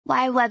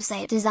Why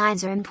website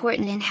designs are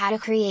important and how to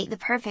create the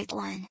perfect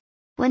one.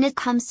 When it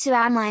comes to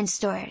online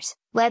stores,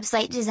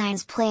 website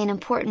designs play an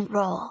important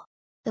role.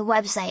 The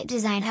website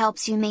design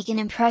helps you make an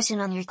impression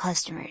on your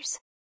customers.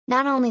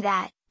 Not only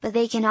that, but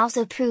they can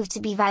also prove to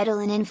be vital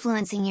in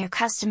influencing your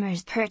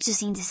customers'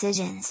 purchasing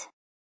decisions.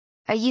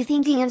 Are you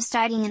thinking of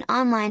starting an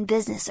online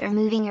business or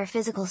moving your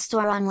physical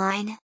store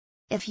online?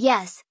 If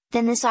yes,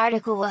 then this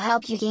article will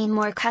help you gain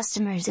more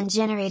customers and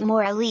generate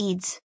more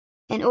leads.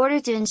 In order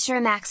to ensure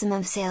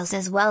maximum sales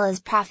as well as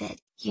profit,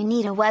 you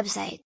need a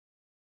website.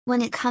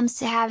 When it comes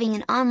to having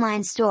an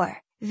online store,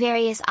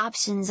 various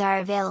options are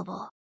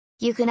available.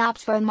 You can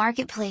opt for a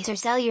marketplace or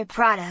sell your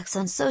products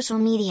on social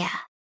media.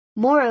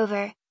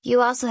 Moreover,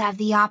 you also have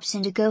the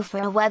option to go for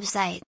a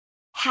website.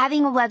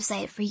 Having a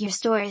website for your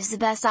store is the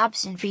best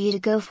option for you to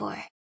go for.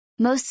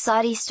 Most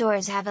Saudi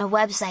stores have a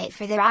website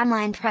for their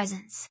online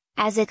presence,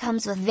 as it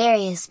comes with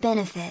various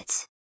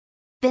benefits.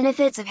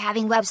 Benefits of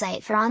having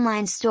website for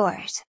online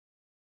stores.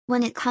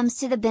 When it comes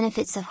to the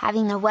benefits of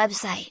having a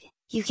website,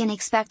 you can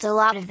expect a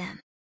lot of them.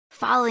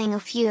 Following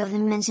a few of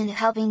them mentioned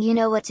helping you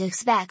know what to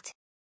expect.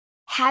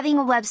 Having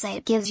a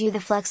website gives you the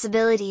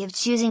flexibility of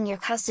choosing your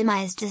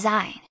customized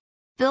design.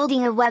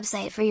 Building a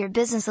website for your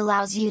business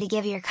allows you to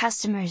give your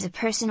customers a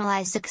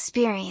personalized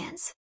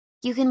experience.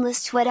 You can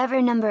list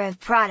whatever number of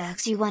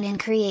products you want and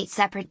create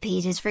separate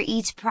pages for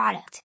each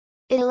product.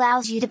 It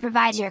allows you to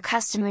provide your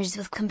customers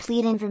with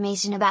complete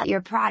information about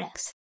your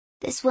products.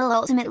 This will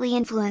ultimately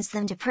influence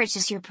them to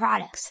purchase your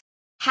products.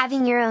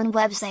 Having your own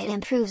website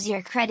improves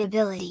your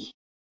credibility.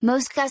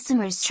 Most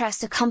customers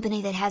trust a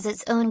company that has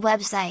its own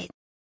website.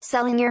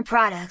 Selling your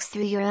products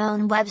through your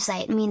own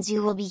website means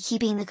you will be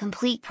keeping the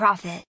complete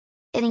profit.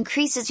 It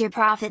increases your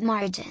profit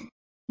margin.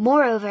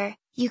 Moreover,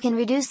 you can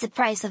reduce the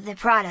price of the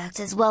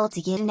product as well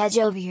to get an edge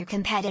over your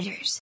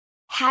competitors.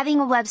 Having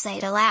a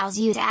website allows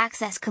you to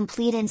access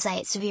complete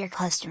insights of your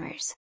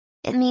customers.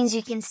 It means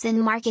you can send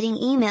marketing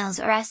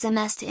emails or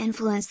SMS to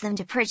influence them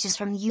to purchase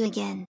from you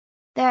again.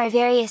 There are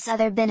various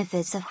other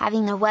benefits of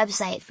having a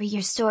website for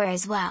your store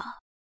as well.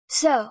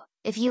 So,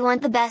 if you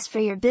want the best for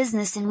your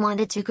business and want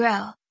it to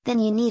grow, then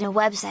you need a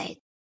website.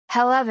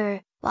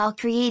 However, while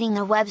creating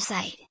a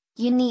website,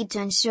 you need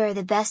to ensure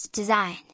the best design,